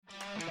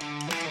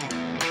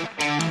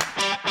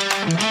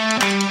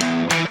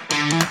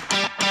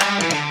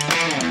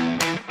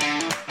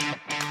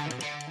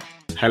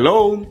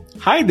Hello,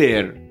 hi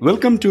there.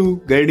 Welcome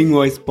to Guiding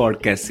Voice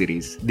podcast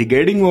series, The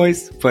Guiding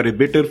Voice for a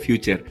Better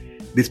Future.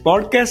 This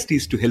podcast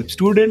is to help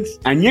students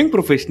and young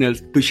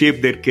professionals to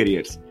shape their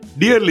careers.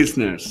 Dear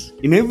listeners,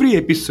 in every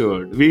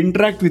episode, we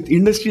interact with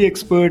industry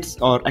experts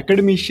or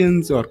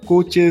academicians or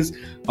coaches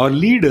or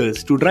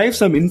leaders to drive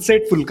some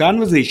insightful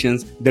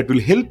conversations that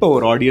will help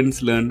our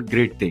audience learn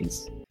great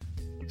things.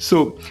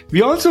 So,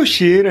 we also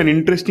share an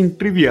interesting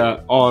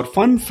trivia or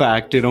fun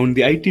fact around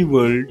the IT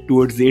world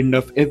towards the end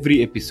of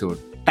every episode.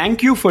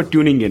 Thank you for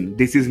tuning in.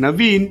 This is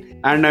Naveen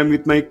and I'm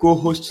with my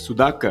co-host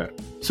Sudhakar.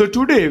 So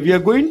today we are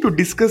going to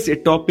discuss a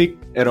topic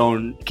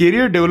around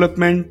career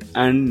development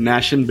and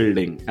nation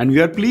building. And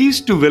we are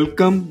pleased to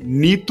welcome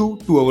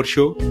Neetu to our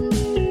show.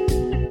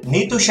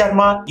 Neetu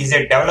Sharma is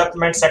a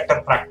development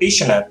sector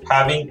practitioner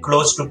having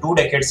close to 2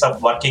 decades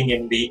of working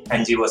in the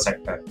NGO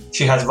sector.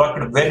 She has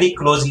worked very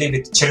closely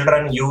with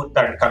children, youth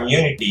and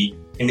community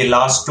in the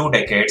last 2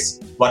 decades,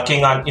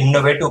 working on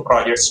innovative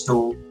projects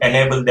to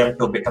enable them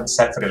to become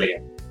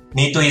self-reliant.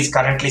 Neetu is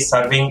currently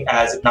serving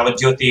as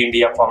Navajyoti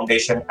India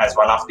Foundation as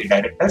one of the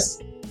directors.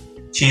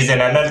 She is an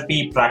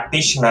NLP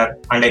practitioner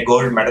and a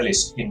gold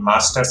medalist in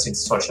Masters in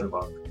Social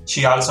Work.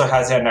 She also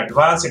has an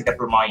advanced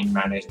diploma in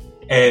management.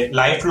 A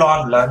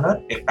lifelong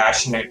learner, a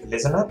passionate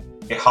listener,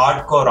 a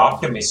hardcore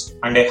optimist,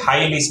 and a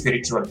highly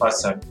spiritual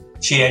person.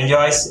 She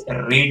enjoys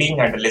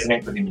reading and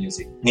listening to the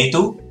music.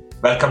 Neetu,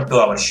 welcome to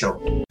our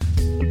show.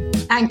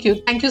 Thank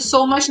you. Thank you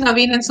so much,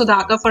 Naveen and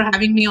Sudhakar, for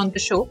having me on the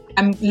show.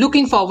 I'm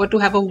looking forward to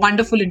have a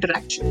wonderful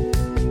interaction.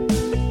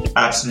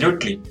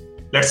 Absolutely.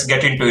 Let's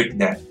get into it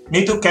then.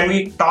 Neetu, can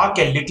we talk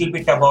a little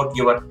bit about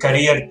your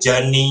career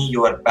journey,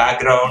 your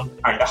background,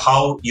 and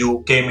how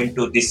you came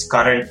into these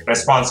current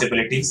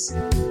responsibilities?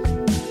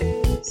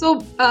 So,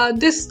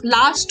 this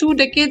last 2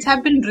 decades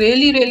have been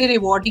really, really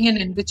rewarding and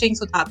enriching,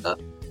 Sudhakar.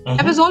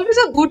 I was always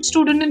a good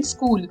student in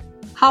school.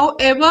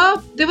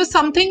 However, there was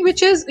something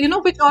which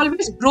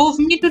always drove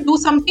me to do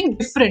something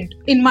different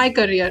in my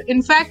career.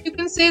 In fact, you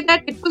can say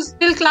that it was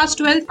till class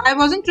 12. I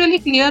wasn't really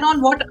clear on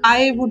what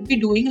I would be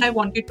doing, I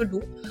wanted to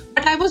do.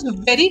 But I was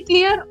very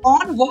clear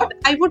on what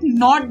I would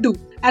not do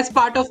as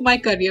part of my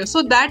career.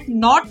 So that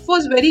not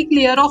was very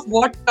clear of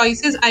what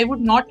choices I would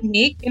not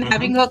make in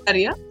having a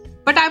career.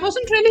 But I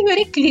wasn't really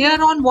very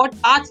clear on what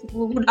path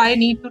would I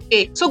need to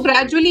take. So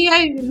gradually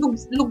I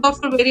looked out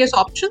for various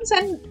options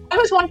and I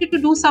always wanted to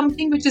do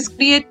something which is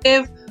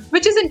creative,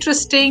 which is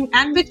interesting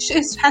and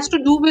has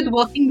to do with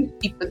working with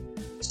people.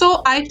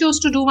 So I chose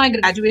to do my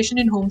graduation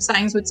in home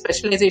science with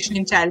specialization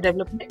in child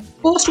development,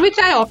 post which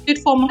I opted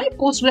for my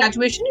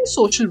post-graduation in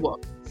social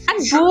work.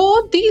 And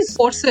both these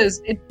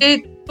courses,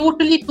 they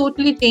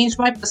totally changed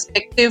my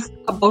perspective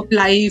about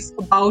life,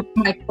 about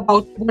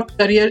what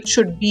career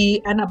should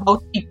be and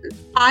about people.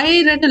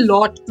 I read a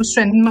lot to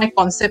strengthen my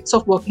concepts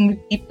of working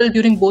with people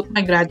during both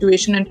my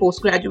graduation and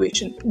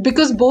post-graduation.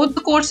 Because both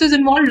the courses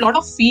involved a lot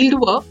of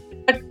field work,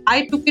 but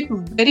I took it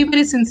very,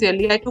 very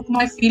sincerely. I took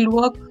my field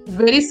work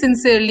very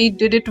sincerely,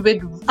 did it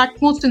with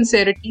utmost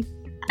sincerity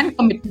and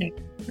commitment.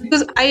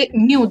 Because I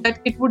knew that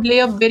it would lay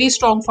a very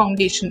strong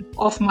foundation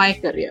of my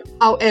career.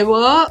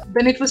 However,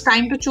 when it was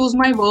time to choose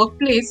my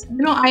workplace,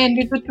 I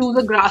ended to choose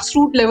a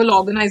grassroots level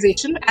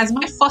organization as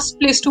my first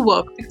place to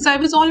work because I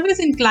was always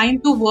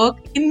inclined to work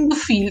in the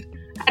field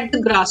at the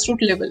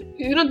grassroots level.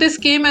 This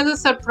came as a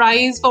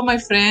surprise for my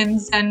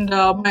friends and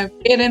my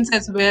parents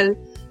as well.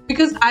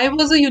 Because I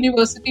was a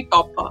university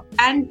topper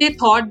and they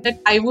thought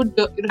that I would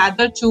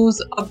rather choose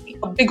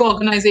a big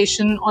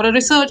organization or a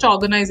research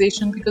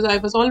organization because I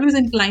was always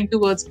inclined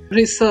towards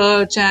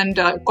research and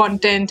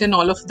content and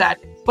all of that.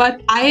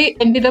 But I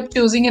ended up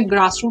choosing a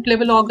grassroots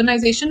level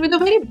organization with a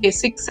very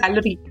basic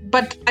salary.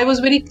 But I was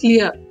very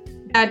clear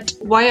that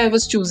why I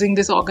was choosing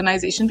this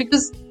organization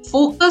because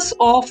focus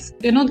of,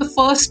 the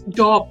first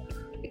job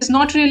is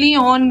not really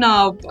on,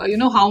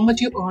 how much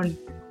you earn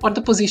or the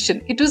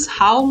position. It is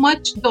how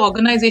much the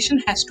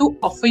organization has to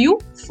offer you,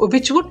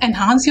 which would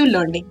enhance your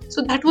learning.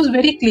 So that was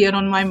very clear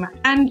on my mind.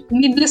 And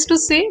needless to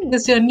say,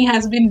 this journey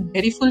has been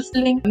very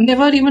fulfilling.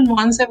 Never even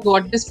once I've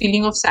got this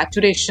feeling of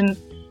saturation,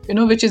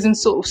 which is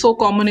so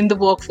common in the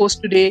workforce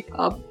today.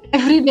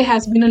 Every day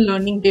has been a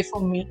learning day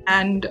for me.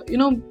 And,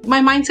 my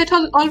mindset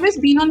has always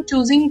been on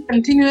choosing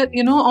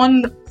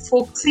on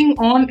focusing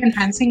on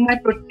enhancing my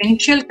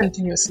potential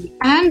continuously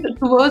and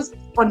towards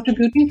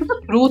contributing to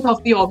the growth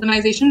of the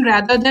organization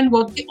rather than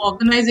what the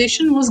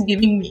organization was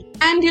giving me.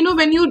 And,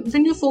 when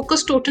you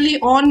focus totally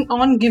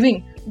on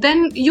giving,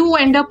 then you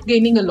end up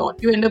gaining a lot.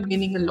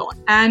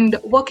 And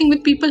working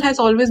with people has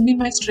always been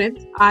my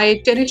strength.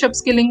 I cherish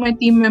upskilling my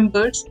team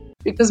members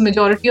because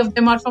majority of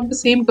them are from the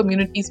same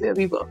communities where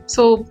we work.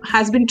 So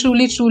has been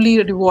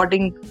truly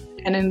rewarding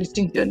and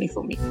enriching journey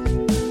for me.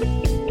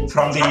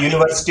 From the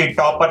university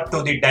topper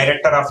to the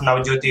director of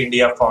Navajyoti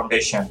India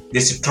Foundation,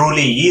 this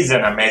truly is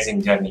an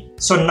amazing journey.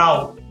 So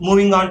now,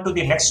 moving on to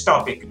the next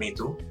topic,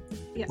 Neetu.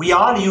 Yes. We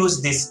all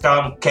use this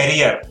term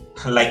career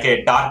like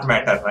a dark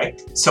matter, right?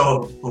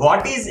 So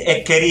what is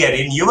a career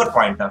in your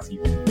point of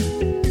view?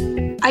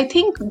 I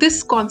think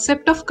this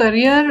concept of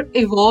career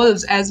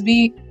evolves as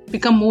we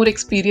become more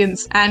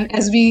experienced and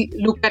as we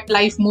look at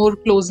life more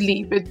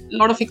closely with a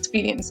lot of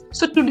experience.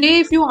 So today,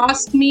 if you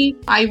ask me,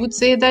 I would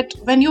say that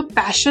when your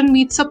passion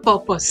meets a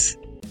purpose,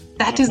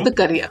 that is the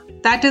career.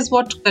 That is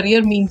what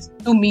career means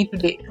to me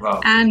today.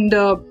 Wow. And,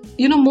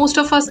 most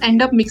of us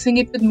end up mixing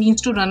it with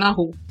means to run a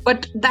home.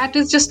 But that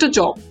is just a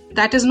job.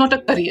 That is not a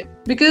career.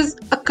 Because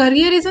a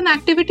career is an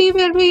activity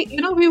where we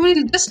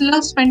will just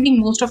love spending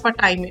most of our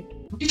time in.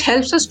 It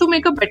helps us to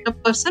make a better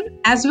person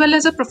as well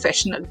as a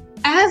professional.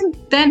 And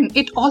then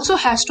it also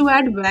has to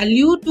add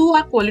value to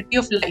our quality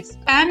of life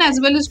and as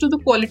well as to the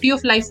quality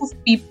of life of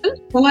people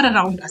who are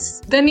around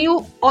us. Then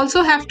you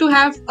also have to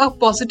have a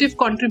positive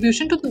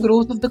contribution to the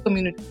growth of the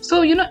community.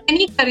 So,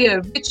 any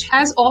career which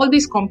has all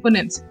these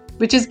components,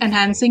 which is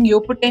enhancing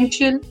your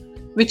potential,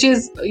 which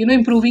is,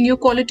 improving your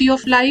quality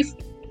of life,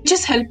 which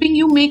is helping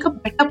you make a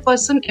better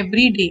person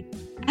every day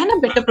and a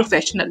better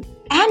professional,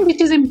 and which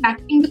is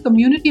impacting the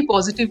community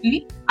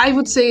positively, I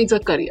would say it's a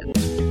career.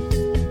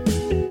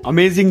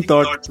 Amazing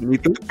thought,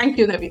 Neetu. Thank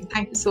you, Naveen.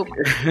 Thank you so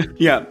much.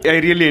 Yeah, I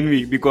really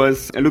envy,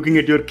 because looking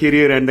at your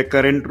career and the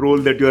current role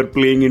that you are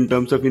playing in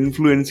terms of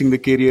influencing the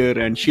career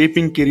and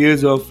shaping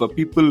careers of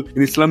people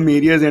in the slum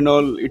areas and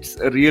all, it's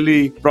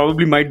really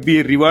probably might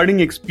be a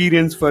rewarding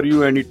experience for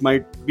you, and it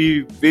might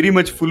be very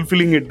much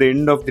fulfilling at the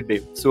end of the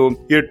day. So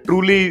you're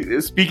truly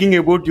speaking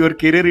about your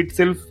career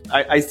itself.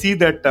 I see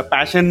that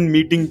passion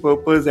meeting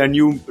purpose and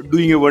you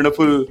doing a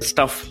wonderful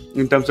stuff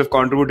in terms of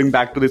contributing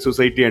back to the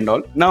society and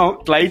all.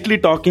 Now, slightly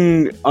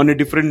talking on a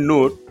different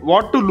note,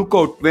 what to look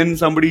out when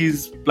somebody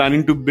is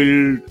planning to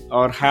build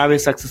or have a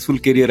successful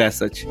career as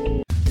such?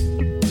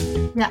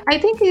 Yeah, I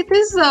think it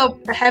is,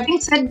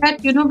 having said that,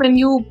 when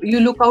you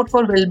look out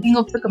for well-being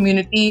of the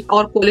community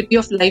or quality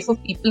of life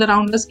of people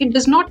around us, it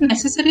does not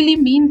necessarily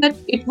mean that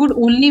it would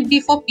only be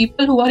for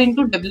people who are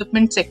into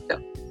development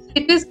sector.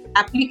 It is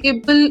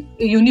applicable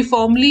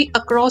uniformly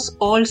across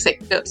all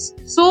sectors.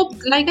 So,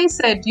 like I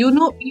said,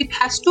 it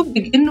has to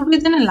begin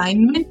with an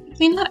alignment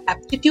between our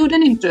aptitude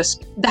and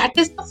interest. That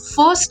is the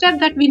first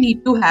step that we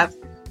need to have.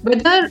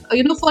 Whether,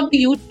 for the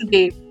youth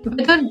today,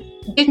 whether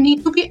they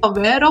need to be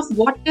aware of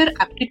what their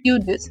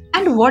aptitude is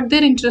and what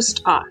their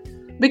interests are.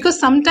 Because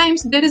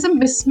sometimes there is a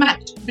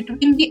mismatch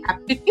between the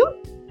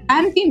aptitude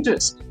and the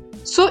interest.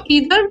 So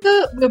either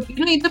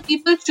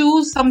people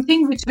choose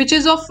something which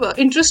is of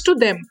interest to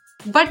them,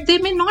 but they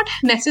may not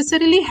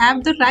necessarily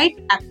have the right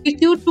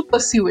aptitude to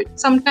pursue it.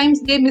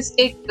 Sometimes they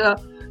mistake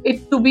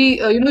it to be,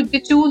 they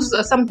choose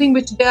something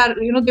which they are,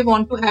 they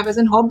want to have as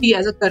a hobby,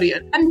 as a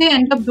career, and they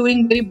end up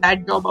doing very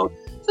bad job out.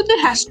 So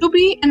there has to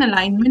be an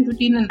alignment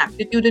between an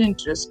aptitude and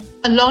interest.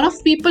 A lot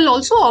of people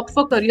also opt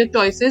for career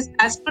choices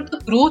as per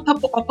the growth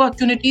of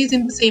opportunities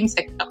in the same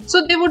sector.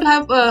 So they would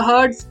have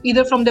heard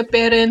either from their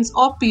parents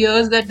or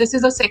peers that this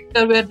is a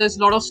sector where there's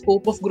a lot of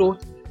scope of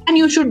growth and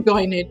you should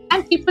join it.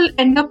 And people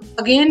end up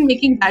again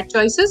making bad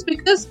choices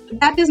because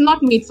that is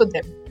not made for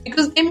them,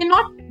 because they may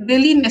not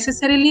really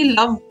necessarily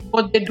love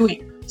what they're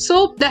doing.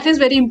 So that is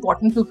very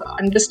important to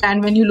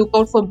understand when you look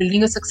out for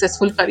building a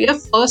successful career.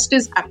 First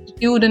is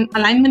aptitude and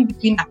alignment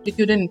between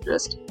aptitude and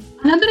interest.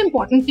 Another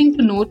important thing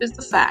to note is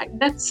the fact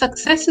that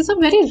success is a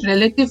very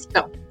relative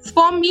term.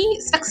 For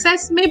me,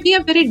 success may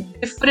have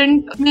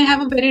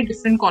a very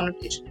different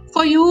connotation.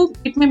 For you,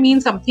 it may mean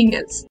something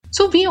else.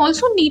 So we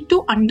also need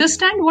to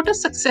understand what a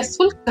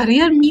successful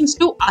career means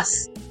to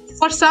us.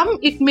 For some,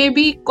 it may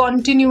be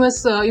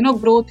continuous,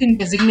 growth in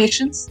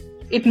designations.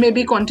 It may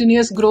be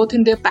continuous growth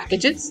in their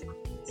packages.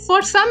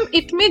 For some,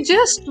 it may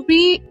just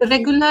be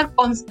regular,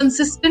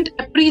 consistent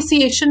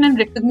appreciation and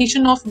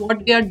recognition of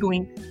what they are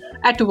doing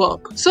at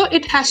work. So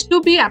it has to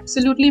be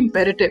absolutely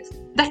imperative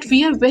that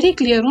we are very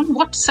clear on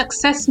what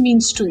success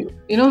means to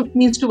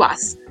means to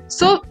us.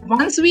 So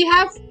once we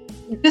have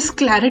this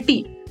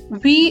clarity,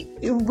 we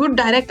would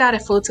direct our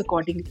efforts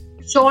accordingly.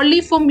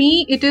 Surely for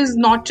me, it is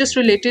not just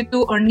related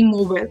to earning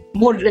more wealth,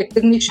 more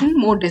recognition,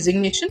 more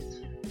designation.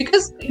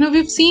 Because,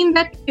 we've seen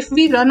that if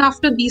we run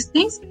after these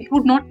things, it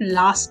would not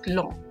last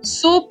long.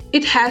 So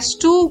it has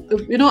to,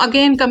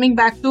 again, coming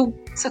back to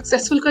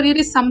successful career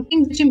is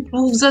something which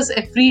improves us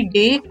every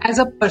day as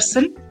a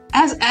person,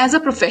 as a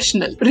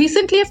professional.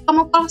 Recently, I've come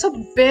across a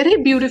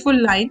very beautiful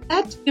line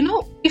that,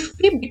 if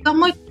we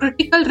become a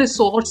critical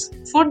resource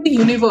for the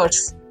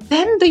universe,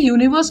 then the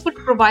universe would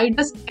provide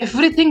us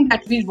everything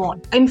that we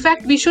want. In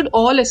fact, we should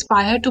all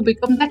aspire to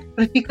become that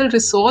critical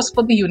resource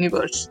for the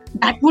universe.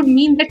 That would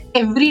mean that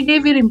every day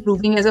we're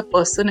improving as a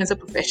person, as a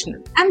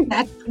professional. And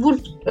that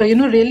would,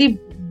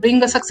 really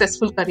bring a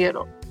successful career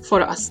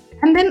for us.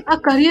 And then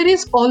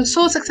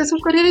successful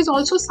career is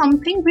also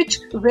something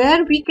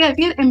where we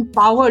are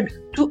empowered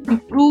to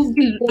improve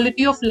the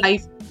quality of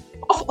life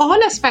of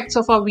all aspects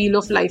of our wheel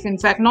of life. In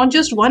fact, not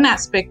just one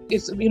aspect.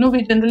 We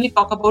generally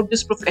talk about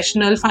this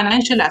professional,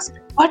 financial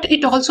aspect, but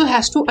it also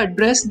has to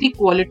address the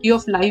quality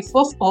of life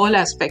of all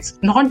aspects,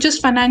 not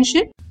just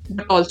financial,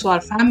 but also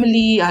our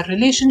family, our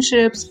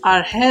relationships,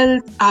 our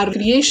health, our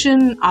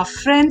creation, our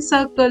friend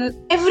circle.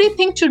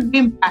 Everything should be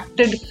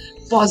impacted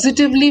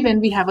positively when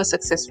we have a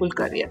successful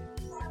career.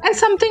 and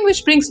something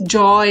which brings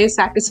joy,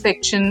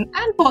 satisfaction,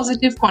 and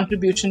positive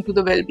contribution to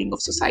the well-being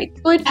of society.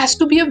 So it has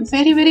to be a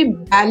very, very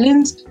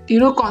balanced,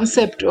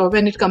 concept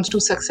when it comes to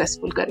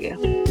successful career.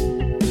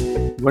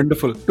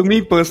 Wonderful. To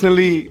me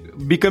personally,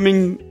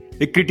 becoming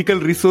a critical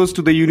resource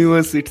to the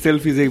universe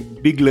itself is a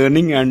big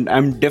learning, and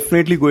I'm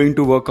definitely going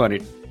to work on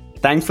it.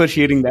 Thanks for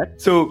sharing that.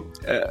 So,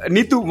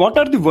 Neetu, what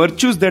are the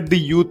virtues that the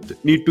youth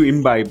need to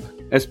imbibe,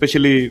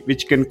 especially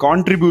which can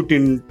contribute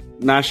in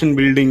nation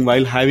building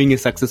while having a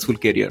successful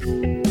career?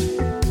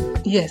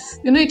 Yes,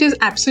 it is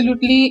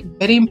absolutely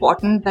very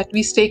important that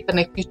we stay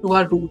connected to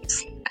our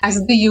roots.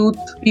 As the youth,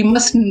 we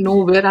must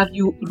know where our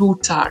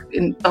roots are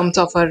in terms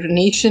of our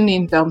nation,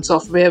 in terms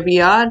of where we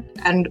are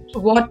and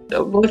what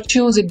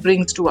virtues it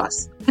brings to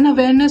us. An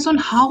awareness on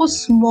how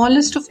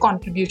smallest of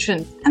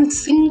contribution and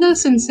single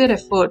sincere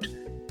effort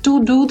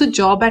to do the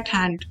job at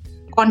hand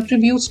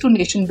contributes to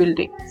nation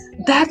building.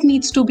 That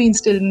needs to be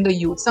instilled in the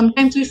youth.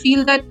 Sometimes we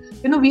feel that,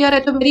 we are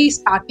at a very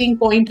starting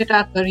point at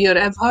our career.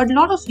 I've heard a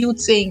lot of youth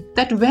saying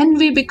that when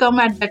we become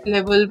at that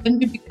level, when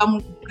we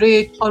become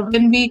great, or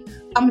when we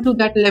come to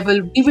that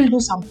level, we will do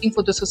something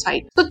for the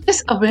society. So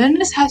this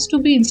awareness has to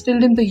be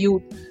instilled in the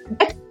youth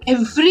that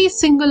every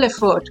single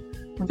effort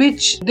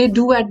which they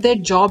do at their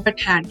job at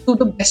hand to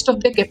the best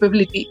of their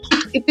capability,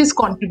 it is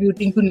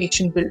contributing to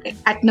nation building.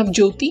 At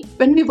Navjyoti,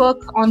 when we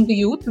work on the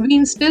youth, we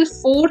instill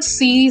 4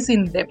 C's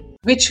in them,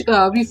 which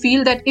we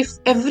feel that if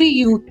every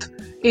youth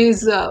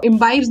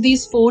imbibes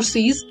these 4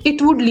 C's,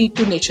 it would lead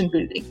to nation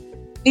building.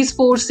 These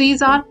 4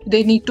 C's are: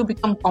 they need to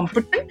become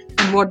competent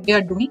in what they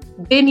are doing,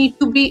 they need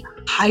to be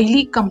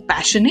highly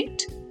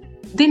compassionate,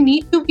 they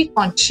need to be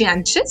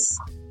conscientious,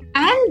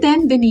 and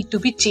then they need to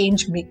be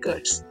change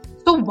makers.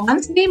 So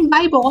once they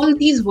imbibe all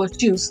these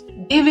virtues,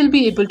 they will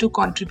be able to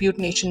contribute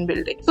nation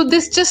building. So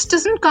this just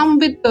doesn't come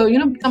with,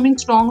 becoming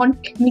strong on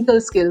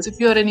technical skills. If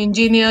you're an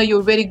engineer,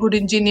 you're a very good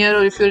engineer,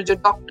 or if you're a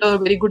doctor,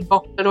 very good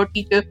doctor, or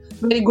teacher,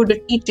 very good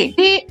at teaching.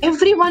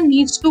 Everyone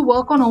needs to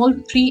work on all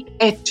 3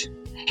 H: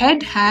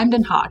 head, hand,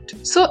 and heart.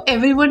 So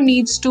everyone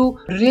needs to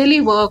really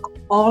work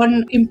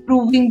on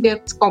improving their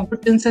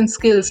competence and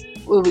skills,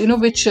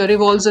 which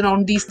revolves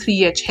around these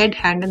 3 H: head,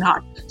 hand, and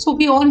heart. So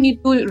we all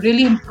need to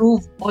really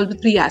improve all the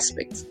 3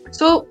 aspects.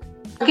 So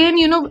again,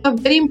 a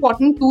very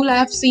important tool I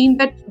have seen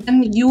that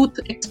when youth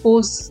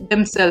expose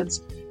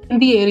themselves in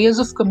the areas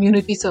of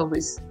community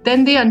service,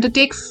 then they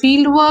undertake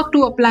field work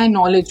to apply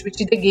knowledge which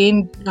they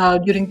gain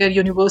during their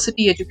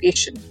university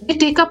education. They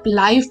take up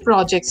live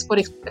projects for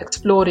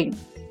exploring.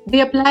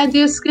 They apply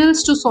their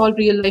skills to solve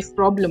real life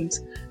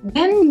problems.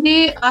 Then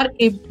they are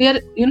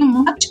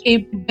much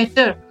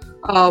better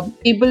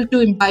able to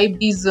imbibe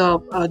these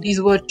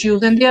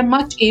virtues, and they are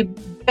much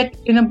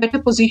in a better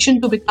position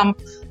to become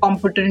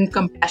competent,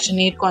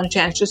 compassionate,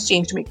 conscientious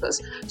change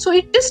makers. So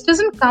it just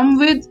doesn't come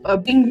with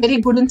being very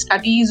good in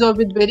studies or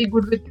with very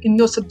good in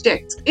your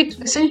subjects. It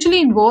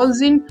essentially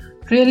involves in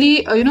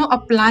really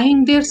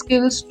applying their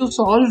skills to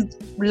solve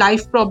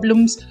life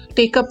problems,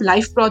 take up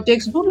life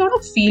projects, do a lot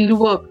of field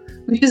work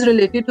which is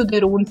related to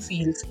their own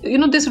fields.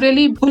 This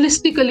really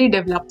holistically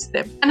develops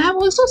them. And I've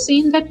also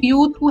seen that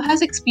youth who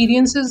has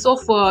experiences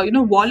of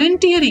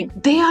volunteering,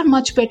 they are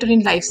much better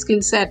in life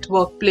skills at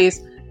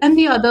workplace than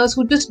the others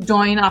who just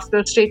join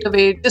after straight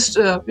away just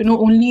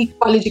only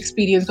college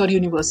experience or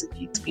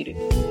university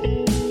experience.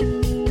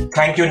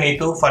 Thank you,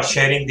 Neetu, for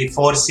sharing the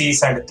 4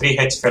 C's and 3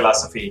 H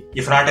philosophy.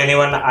 If not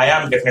anyone, I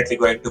am definitely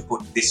going to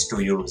put this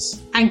to use.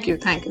 Thank you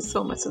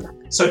so much, Sudha.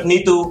 So,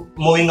 Neetu,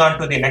 moving on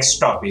to the next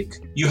topic,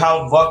 you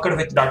have worked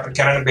with Dr.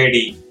 Kiran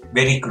Bedi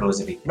very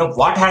closely.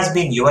 What has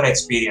been your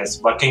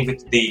experience working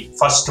with the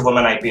first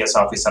woman IPS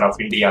officer of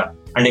India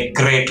and a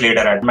great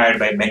leader admired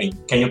by many?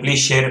 Can you please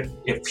share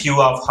a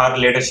few of her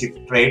leadership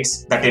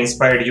traits that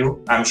inspired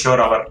you? I'm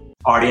sure our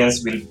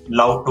audience will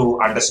love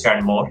to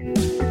understand more.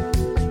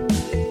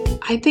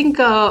 I think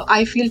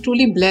I feel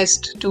truly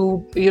blessed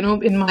to,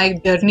 in my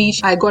journey,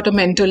 I got a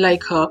mentor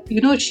like her.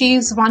 She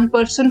is one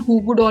person who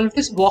would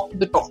always walk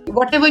the talk.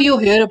 Whatever you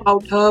hear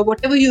about her,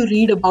 whatever you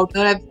read about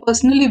her, I've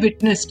personally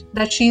witnessed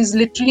that she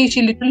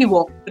literally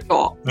walked the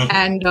talk. Mm-hmm.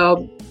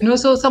 And,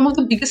 so some of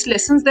the biggest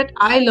lessons that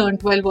I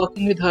learned while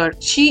working with her,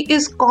 she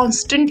is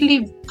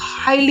constantly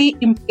highly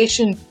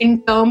impatient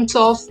in terms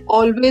of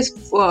always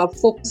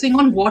focusing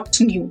on what's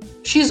new.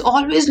 She's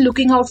always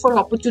looking out for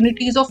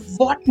opportunities of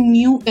what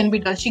new can be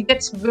done. She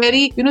gets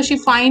very, she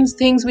finds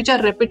things which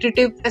are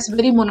repetitive as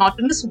very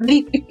monotonous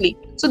very quickly.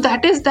 So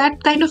that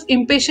kind of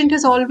impatience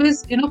has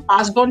always,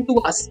 passed on to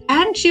us.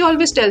 And she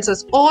always tells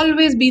us,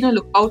 always be on a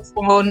lookout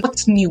for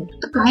what's new.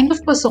 The kind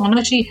of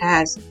persona she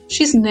has,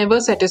 she's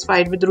never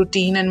satisfied with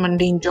routine and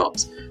mundane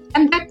jobs.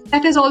 And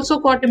that has also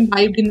got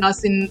imbibed in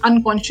us in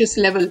unconscious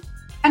level.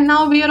 And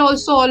now we are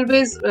also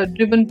always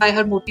driven by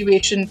her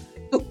motivation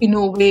to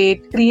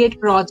innovate, create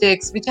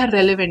projects which are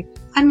relevant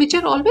and which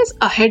are always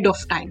ahead of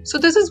time. So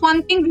this is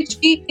one thing which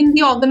we in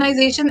the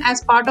organization,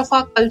 as part of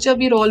our culture,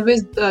 we're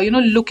always,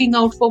 looking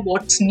out for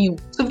what's new.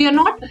 So we are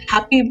not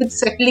happy with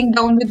settling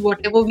down with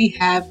whatever we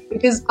have.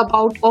 It is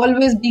about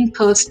always being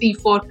thirsty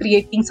for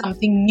creating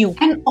something new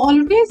and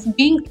always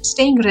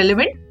staying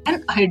relevant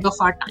and ahead of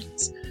our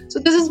times. So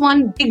this is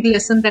one big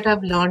lesson that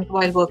I've learned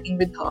while working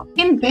with her.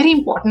 And very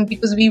important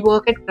because we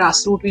work at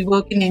grassroots, we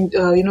work in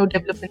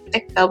development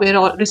sector where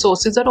all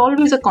resources are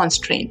always a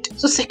constraint.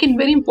 So second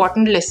very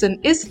important lesson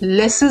is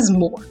less is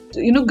more.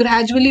 So,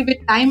 gradually with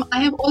time, I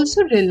have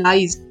also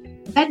realized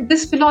that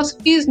this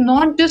philosophy is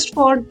not just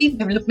for the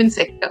development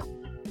sector,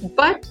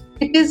 but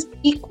it is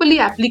equally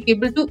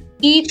applicable to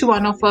each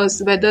one of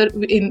us, whether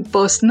in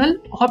personal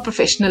or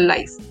professional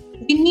life.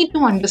 We need to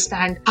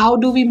understand how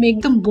do we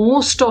make the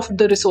most of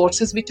the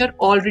resources which are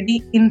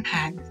already in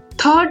hand.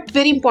 Third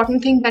very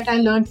important thing that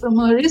I learned from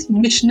her is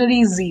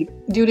missionary zeal.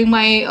 During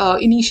my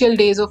initial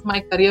days of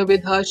my career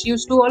with her, she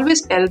used to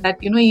always tell that,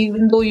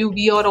 even though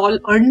we are all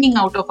earning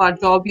out of our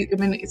job,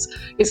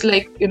 it's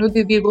like,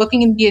 we're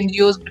working in the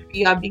NGOs, but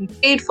we are being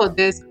paid for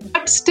this.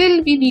 But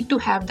still, we need to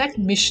have that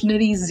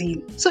missionary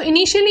zeal. So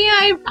initially,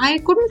 I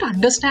couldn't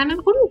understand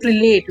and couldn't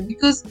relate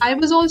because I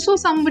was also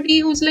somebody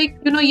who's like,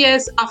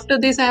 yes, after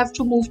this, I have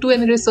to move to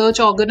a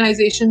research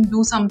organization,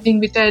 do something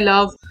which I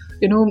love,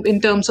 in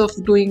terms of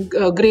doing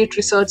great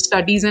research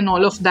studies and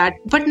all of that,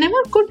 but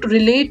never could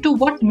relate to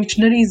what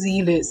missionary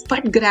zeal is.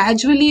 But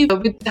gradually,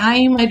 with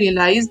time, I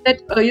realized that,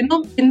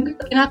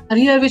 in our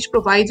career, which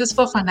provides us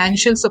for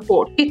financial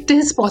support, it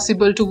is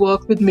possible to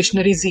work with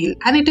missionary zeal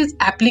and it is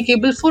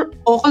applicable for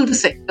all the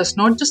sectors,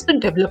 not just the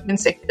development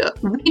sector.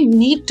 We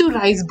need to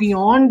rise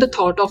beyond the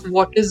thought of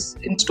what is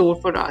in store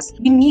for us.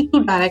 We need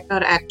to direct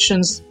our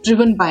actions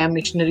driven by a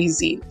missionary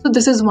zeal. So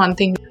this is one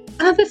thing.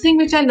 Another thing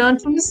which I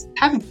learned from this,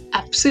 have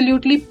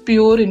absolutely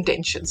pure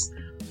intentions.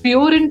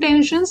 Pure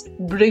intentions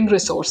bring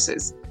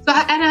resources.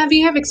 And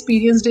we have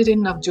experienced it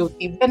in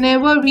Navjyoti.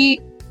 Whenever we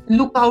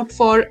look out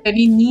for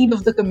any need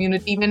of the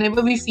community,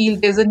 whenever we feel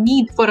there's a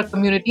need for a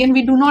community and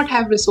we do not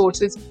have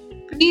resources,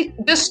 we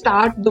just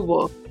start the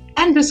work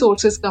and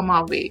resources come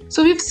our way.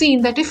 So we've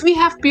seen that if we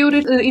have pure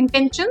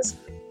intentions,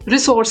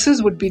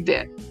 resources would be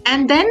there.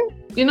 And then,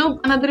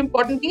 another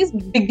important thing is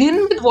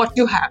begin with what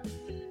you have.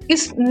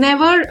 It's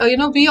never,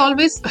 we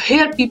always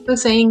hear people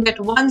saying that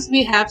once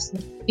we have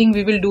something,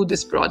 we will do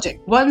this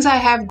project. Once I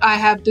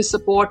have this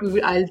support,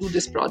 I'll do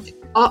this project.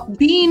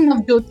 We in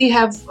Navjyoti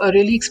have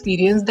really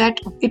experienced that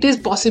it is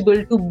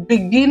possible to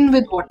begin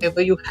with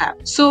whatever you have.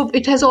 So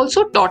it has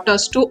also taught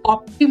us to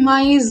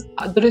optimize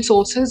the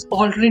resources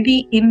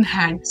already in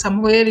hand.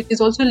 Somewhere it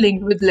is also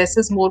linked with less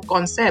is more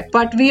concept.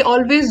 But we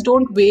always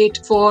don't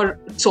wait for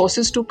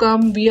sources to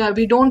come.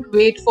 We don't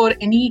wait for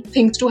any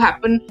things to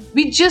happen.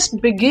 We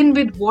just begin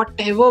with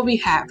whatever we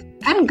have.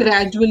 And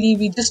gradually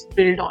we just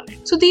build on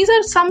it. So these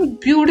are some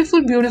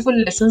beautiful, beautiful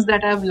lessons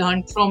that I've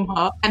learned from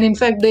her. And in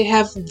fact, they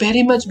have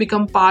very much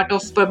become part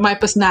of my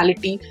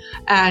personality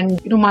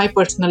and my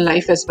personal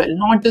life as well.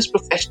 Not just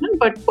professional,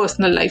 but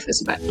personal life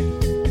as well.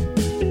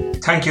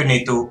 Thank you,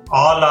 Neetu.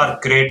 All are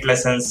great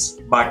lessons,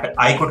 but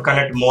I could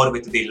connect more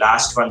with the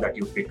last one that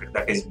you picked,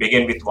 that is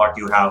begin with what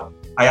you have.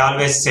 I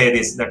always say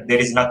this, that there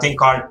is nothing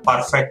called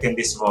perfect in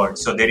this world.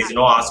 So there is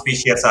no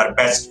auspicious or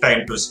best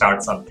time to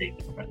start something.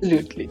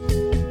 Absolutely.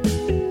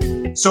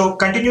 So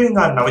continuing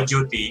on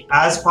Navjyoti,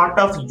 as part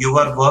of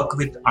your work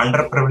with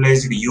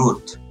underprivileged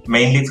youth,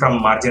 mainly from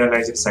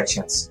marginalized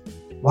sections,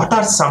 what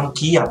are some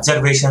key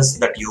observations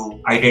that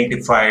you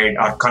identified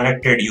or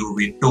connected you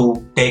with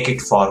to take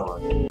it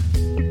forward?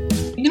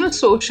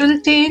 Social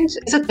change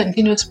is a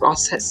continuous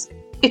process.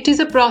 It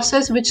is a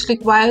process which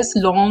requires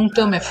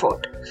long-term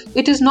effort.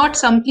 It is not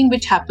something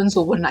which happens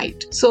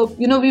overnight. So,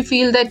 we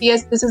feel that,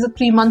 yes, this is a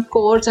 3-month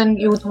course and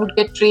youth would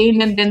get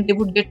trained and then they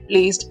would get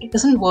placed. It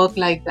doesn't work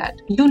like that.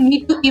 You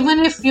need to, even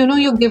if,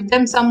 you give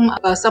them some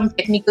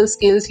technical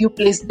skills, you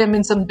place them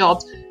in some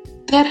jobs,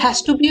 there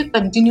has to be a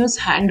continuous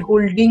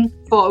hand-holding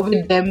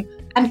with them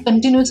and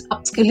continuous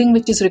upskilling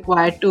which is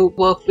required to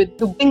work with,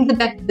 to bring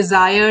that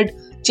desired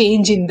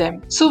change in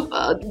them. So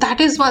that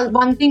is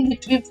one thing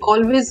which we've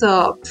always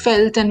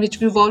felt and which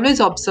we've always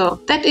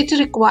observed, that it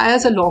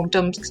requires a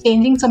long-term,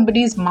 changing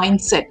somebody's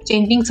mindset,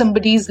 changing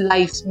somebody's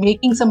life,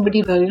 making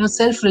somebody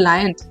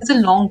self-reliant is a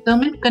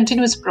long-term and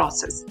continuous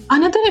process.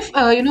 Another, if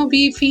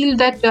we feel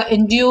that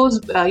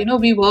NGOs,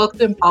 we work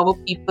to empower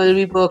people,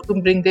 we work to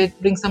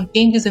bring some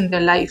changes in their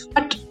life.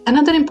 But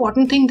another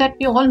important thing that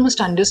we all must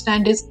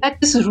understand is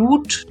that this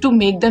route to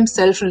make them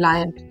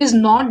self-reliant is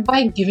not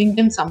by giving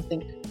them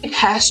something. It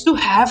has to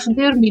have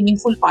their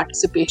meaningful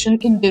participation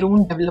in their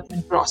own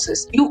development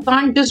process. You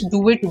can't just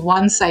do it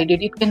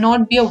one-sided. It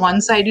cannot be a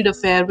one-sided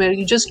affair where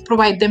you just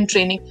provide them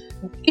training.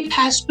 It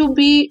has to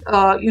be,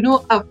 a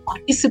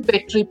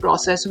participatory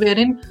process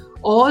wherein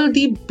all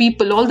the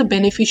people, all the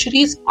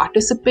beneficiaries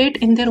participate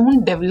in their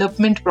own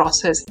development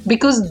process,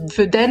 because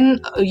then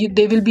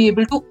they will be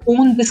able to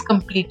own this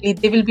completely.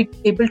 They will be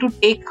able to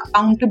take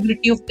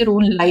accountability of their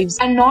own lives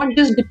and not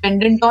just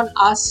dependent on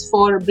us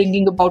for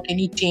bringing about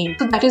any change.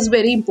 So that is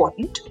very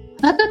important.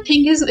 Another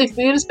thing is, if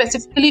we are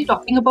specifically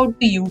talking about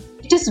the youth,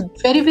 it is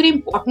very, very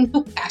important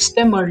to catch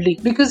them early,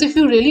 because if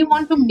you really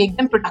want to make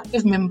them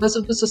productive members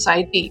of the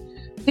society,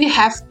 they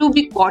have to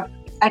be caught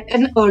at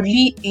an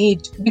early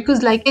age,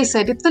 because like I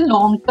said, it's a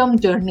long-term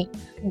journey.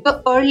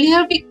 The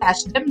earlier we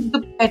catch them,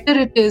 the better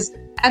it is,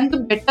 and the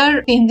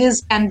better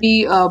changes can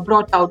be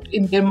brought out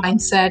in their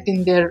mindset,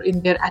 in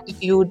their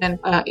attitude, and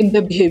in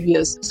their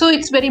behaviors. So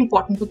it's very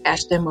important to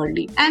catch them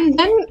early. And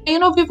then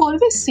we've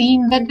always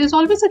seen that there's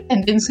always a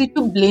tendency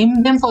to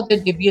blame them for their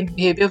deviant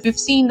behavior. We've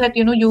seen that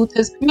youth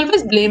we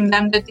always blame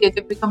them that they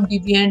become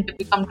deviant, they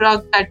become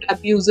drug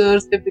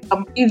abusers, they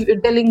become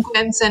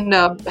delinquents, and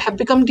have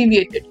become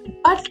deviated.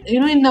 But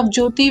in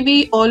Navjyoti,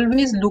 we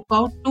always look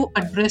out to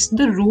address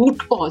the root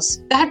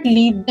cause that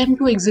lead them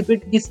to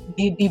exhibit this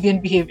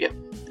deviant behavior.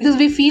 Because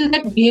we feel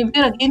that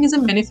behavior again is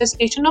a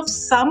manifestation of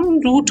some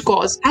root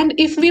cause, and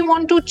if we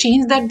want to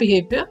change that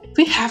behavior,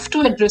 we have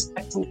to address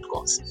that root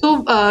cause.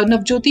 So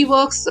Navjyoti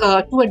works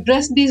to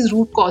address these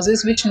root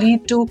causes which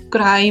lead to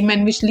crime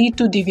and which lead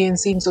to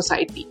deviancy in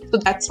society. So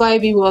that's why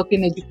we work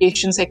in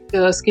education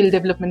sector, skill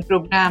development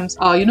programs,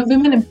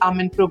 women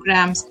empowerment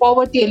programs,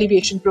 poverty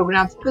alleviation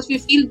programs, because we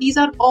feel these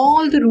are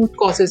all the root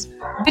causes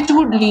which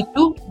would lead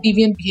to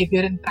deviant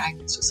behavior and crime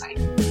in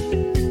society.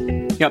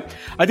 Yeah,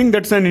 I think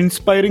that's an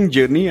inspiring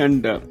journey,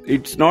 and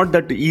it's not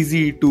that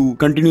easy to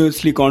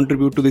continuously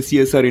contribute to the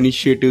CSR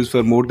initiatives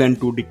for more than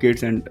 2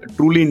 decades, and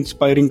truly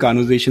inspiring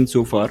conversation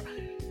so far.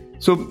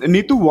 So,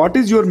 Neetu, what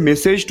is your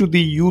message to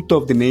the youth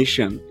of the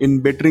nation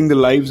in bettering the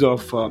lives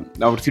of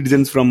our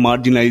citizens from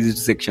marginalized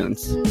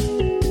sections?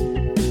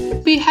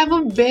 We have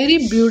a very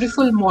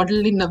beautiful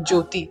model in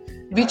Navjyoti,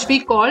 which we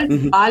call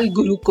Bal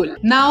Gurukul.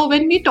 Now,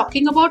 when we're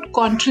talking about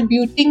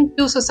contributing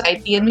to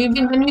society, and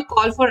when we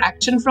call for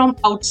action from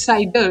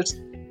outsiders,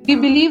 we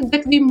believe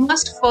that we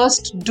must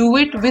first do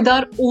it with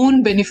our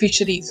own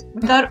beneficiaries,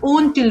 with our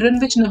own children,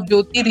 which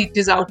Navjyoti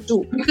reaches out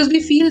to. Because we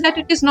feel that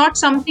it is not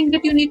something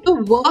that you need to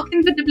work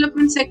in the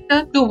development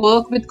sector to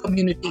work with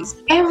communities.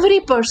 Every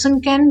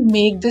person can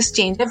make this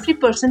change. Every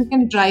person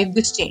can drive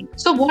this change.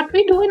 So what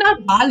we do in our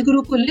Bal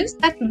Gurukul is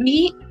that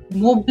we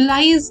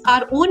mobilize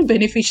our own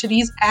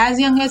beneficiaries as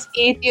young as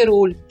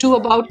 8-year-old to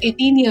about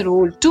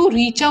 18-year-old to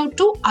reach out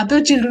to other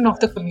children of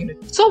the community.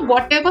 So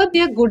whatever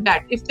they are good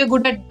at, if they're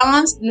good at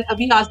dance,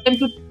 we ask them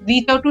to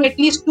reach out to at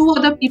least 2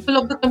 other people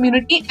of the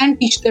community and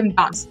teach them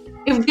dance.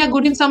 If they are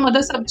good in some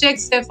other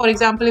subjects, say for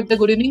example, if they're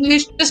good in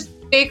English, just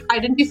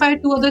identify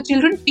 2 other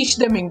children, teach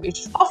them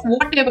English. Of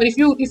whatever, if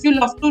you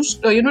love to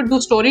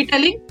do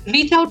storytelling,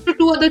 reach out to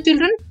 2 other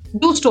children,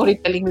 do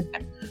storytelling with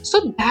them.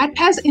 So that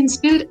has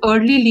instilled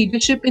early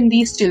leadership in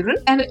these children,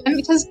 and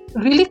it has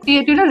really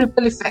created a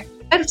ripple effect.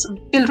 As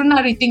children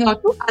are reaching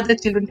out to other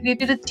children,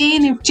 created a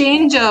change. It's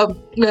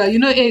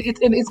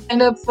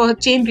kind of a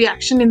chain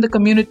reaction in the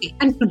community.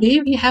 And today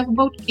we have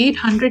about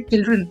 800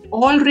 children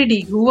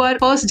already who are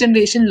first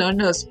generation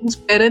learners, whose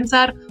parents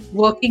are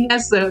working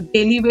as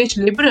daily wage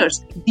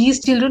laborers.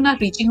 These children are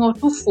reaching out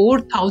to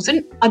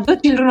 4,000 other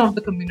children of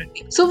the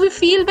community. So we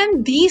feel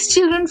when these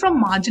children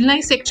from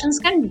marginalized sections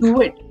can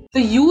do it,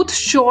 the youth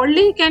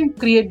surely can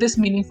create this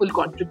meaningful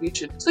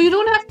contribution. So you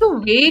don't have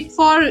to wait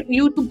for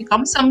you to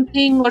become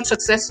something or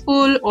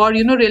successful or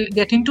really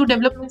get into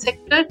development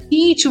sector.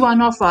 Each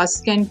one of us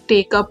can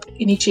take up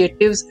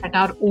initiatives at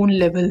our own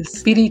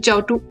levels. We reach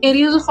out to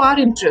areas of our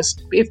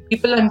interest. If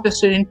people are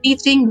interested in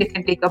teaching, they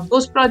can take up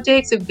those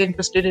projects. If they're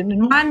interested in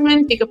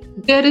environment,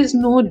 there is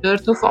no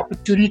dearth of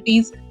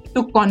opportunities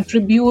to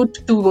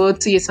contribute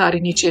towards CSR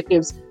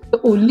initiatives. The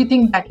only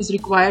thing that is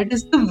required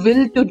is the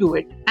will to do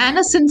it and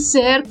a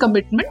sincere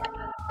commitment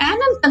and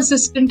a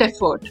consistent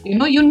effort.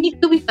 You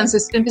need to be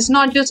consistent. It's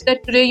not just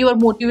that today you are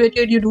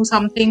motivated, you do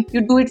something,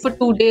 you do it for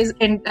 2 days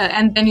and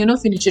then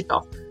finish it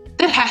off.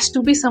 There has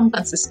to be some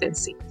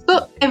consistency.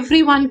 So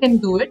everyone can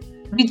do it.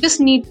 We just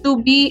need to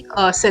be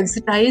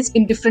sensitized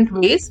in different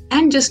ways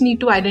and just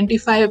need to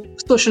identify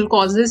social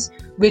causes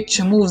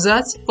which moves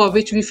us, for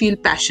which we feel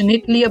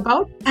passionately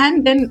about.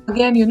 And then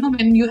again,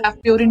 when you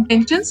have pure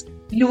intentions,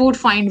 you would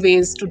find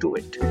ways to do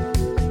it.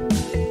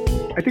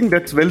 I think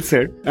that's well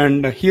said.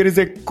 And here is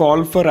a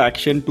call for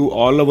action to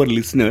all our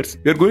listeners.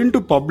 We are going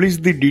to publish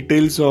the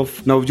details of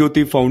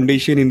Navjyoti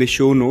Foundation in the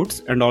show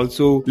notes and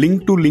also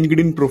link to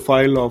LinkedIn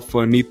profile of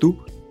Neetu.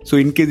 So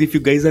in case if you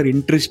guys are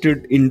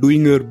interested in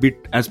doing your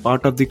bit as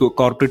part of the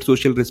corporate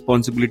social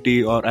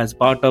responsibility or as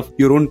part of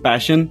your own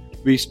passion,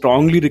 we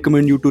strongly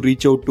recommend you to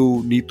reach out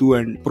to Neetu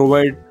and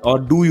provide or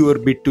do your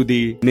bit to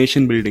the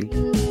nation building.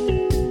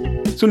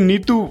 So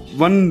Neetu,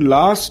 one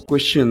last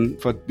question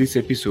for this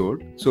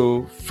episode.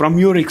 So from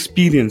your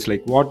experience,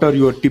 what are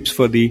your tips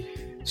for the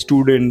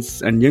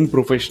students and young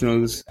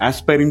professionals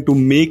aspiring to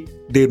make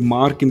their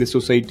mark in the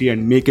society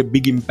and make a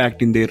big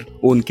impact in their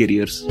own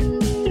careers?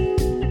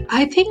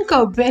 I think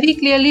very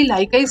clearly,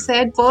 like I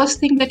said, first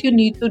thing that you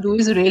need to do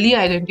is really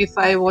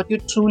identify what you're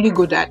truly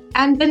good at.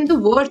 And then the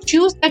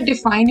virtues that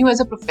define you as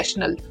a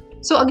professional.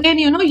 So again,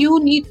 you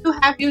need to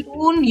have your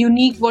own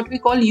unique, what we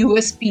call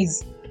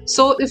USPs.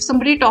 So if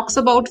somebody talks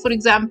about, for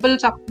example,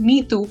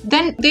 Neetu,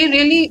 then they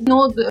really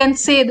can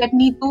say that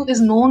Neetu is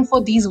known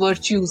for these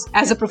virtues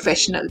as a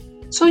professional.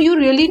 So you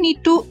really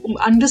need to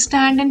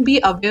understand and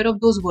be aware of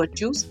those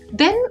virtues.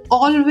 Then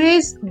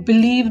always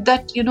believe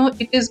that,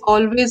 it is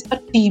always a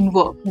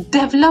teamwork.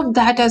 Develop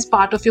that as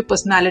part of your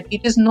personality.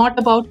 It is not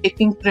about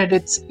taking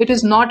credits. It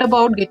is not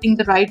about getting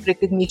the right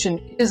recognition.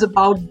 It is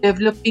about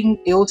developing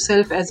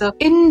yourself as an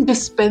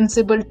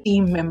indispensable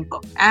team member,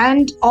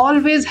 and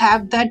always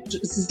have that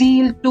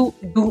zeal to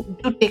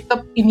take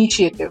up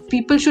initiative.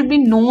 People should be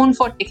known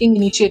for taking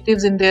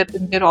initiatives in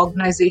their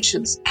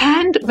organizations.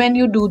 And when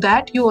you do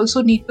that, you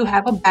also need to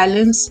have a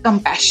balanced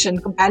compassion.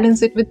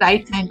 Balance it with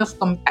right kind of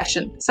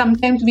compassion.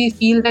 Sometimes we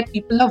feel that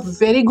people are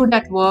very good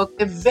at work,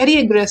 they're very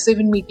aggressive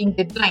in meeting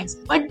deadlines,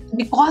 but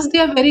because they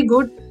are very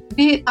good,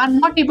 they are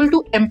not able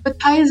to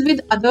empathize with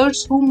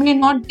others who may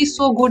not be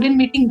so good in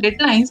meeting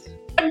deadlines,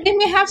 but they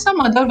may have some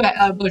other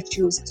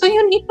virtues. So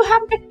you need to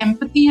have that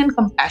empathy and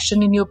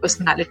compassion in your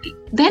personality.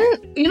 Then,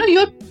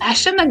 your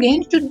passion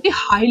again should be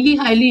highly,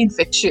 highly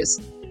infectious.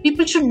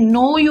 People should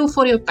know you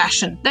for your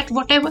passion, that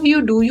whatever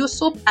you do, you're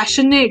so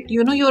passionate,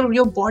 your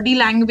body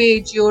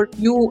language, your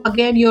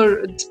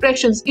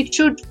expressions, it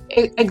should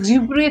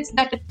exuberate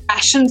that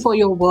passion for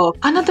your work.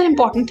 Another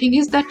important thing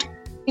is that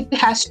it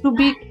has to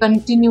be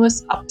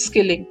continuous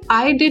upskilling.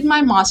 I did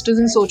my master's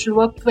in social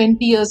work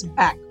 20 years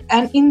back.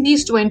 And in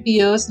these 20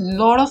 years, a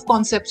lot of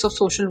concepts of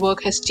social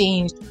work has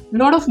changed. A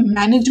lot of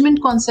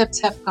management concepts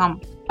have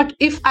come. But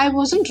if I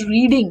wasn't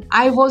reading,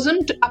 I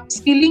wasn't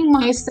upskilling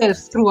myself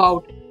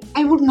throughout,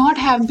 I would not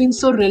have been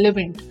so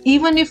relevant.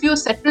 Even if you're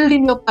settled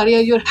in your career,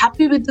 you're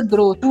happy with the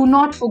growth, do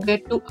not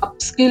forget to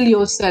upskill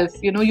yourself.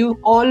 You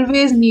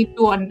always need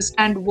to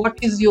understand what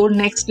is your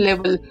next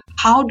level.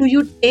 How do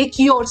you take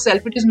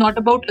yourself? It is not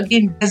about,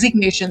 again,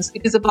 designations.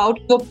 It is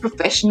about your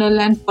professional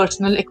and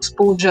personal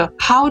exposure.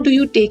 How do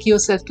you take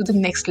yourself to the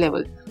next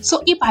level? So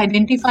keep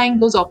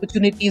identifying those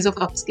opportunities of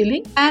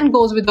upskilling, and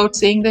goes without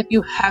saying that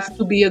you have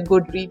to be a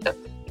good reader.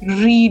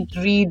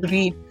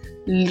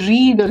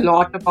 Read a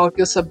lot about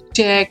your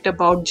subject,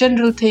 about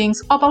general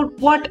things, about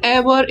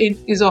whatever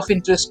is of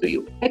interest to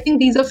you. I think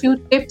these are few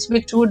tips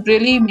which would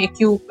really make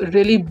you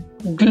really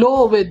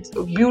glow with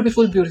a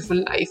beautiful,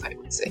 beautiful life, I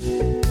would say.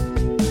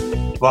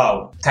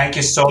 Wow. Thank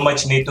you so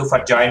much, Neetu,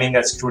 for joining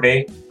us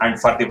today and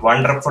for the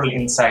wonderful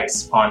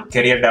insights on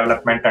career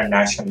development and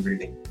nation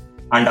building.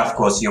 And of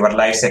course, your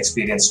life's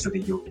experience to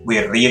the youth.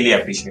 We really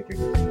appreciate it.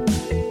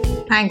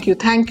 Thank you.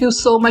 Thank you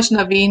so much,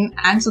 Naveen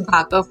and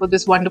Sudhakar, for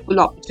this wonderful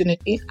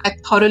opportunity. I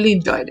thoroughly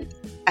enjoyed it.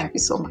 Thank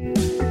you so much.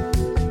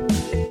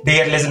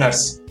 Dear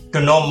listeners, to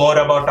know more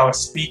about our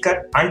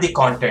speaker and the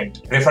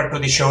content, refer to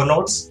the show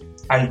notes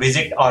and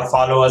visit or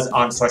follow us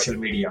on social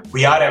media.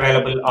 We are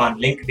available on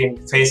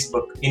LinkedIn,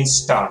 Facebook,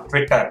 Insta,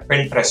 Twitter,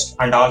 Pinterest,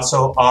 and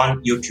also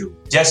on YouTube.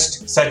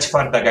 Just search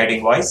for The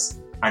Guiding Voice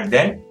and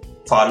then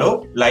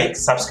follow, like,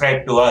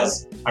 subscribe to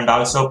us, and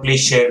also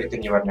please share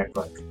within your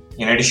network.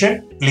 In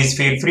addition, please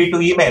feel free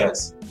to email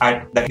us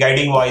at The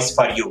Guiding Voice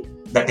for You.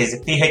 That is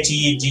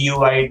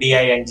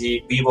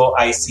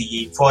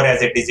THEGUIDINGVOICE 4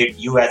 as a digit,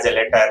 U as a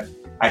letter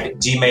at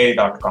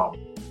gmail.com,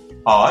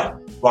 or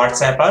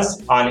WhatsApp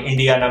us on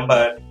India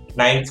number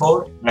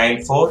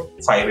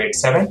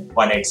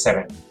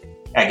 9494587187.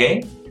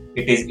 Again,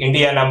 it is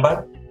India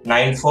number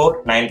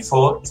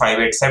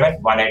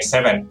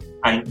 9494587187,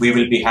 and we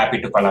will be happy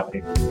to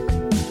collaborate.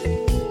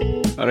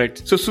 All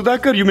right. So,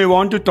 Sudhakar, you may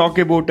want to talk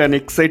about an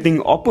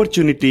exciting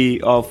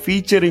opportunity of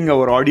featuring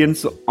our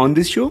audience on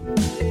this show.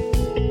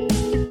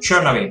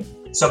 Sure, Naveen.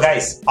 So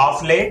guys,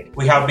 of late,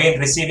 we have been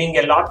receiving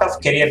a lot of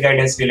career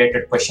guidance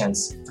related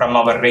questions from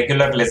our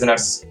regular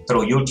listeners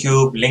through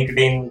YouTube,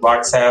 LinkedIn,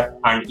 WhatsApp,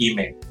 and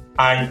email.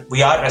 And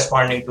we are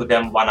responding to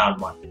them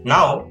one-on-one.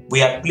 Now,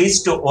 we are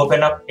pleased to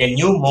open up a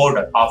new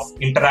mode of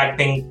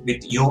interacting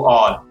with you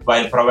all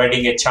while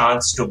providing a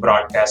chance to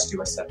broadcast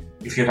yourself.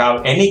 If you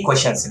have any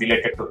questions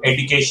related to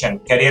education,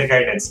 career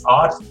guidance,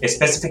 or a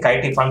specific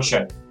IT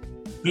function,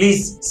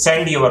 please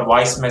send your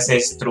voice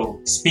message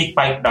through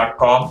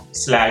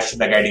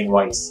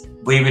speakpipe.com/theguidingvoice.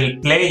 We will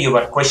play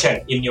your question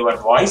in your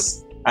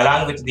voice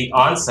along with the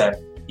answer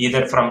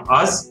either from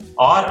us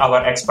or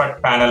our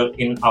expert panel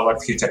in our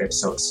future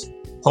episodes.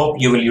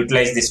 Hope you will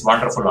utilize this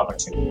wonderful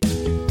opportunity.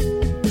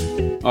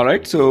 All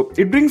right, so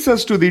it brings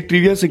us to the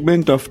trivia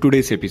segment of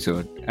today's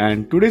episode.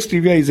 And today's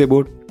trivia is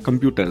about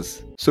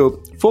computers. So,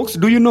 folks,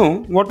 do you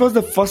know what was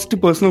the first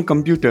personal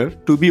computer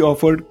to be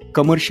offered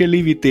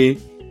commercially with a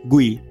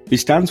GUI,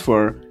 which stands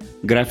for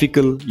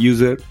Graphical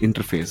User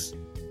Interface?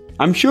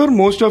 I'm sure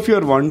most of you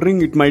are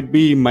wondering it might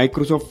be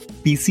Microsoft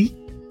PC,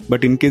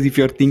 but in case if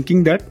you are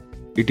thinking that,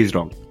 it is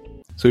wrong.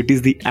 So it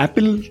is the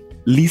Apple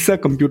Lisa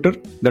computer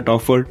that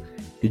offered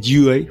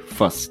GUI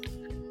first.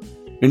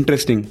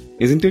 Interesting,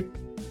 isn't it?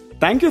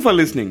 Thank you for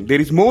listening.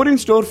 There is more in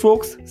store,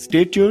 folks.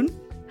 Stay tuned.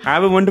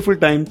 Have a wonderful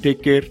time.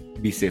 Take care.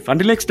 Be safe.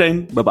 Until next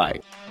time. Bye-bye.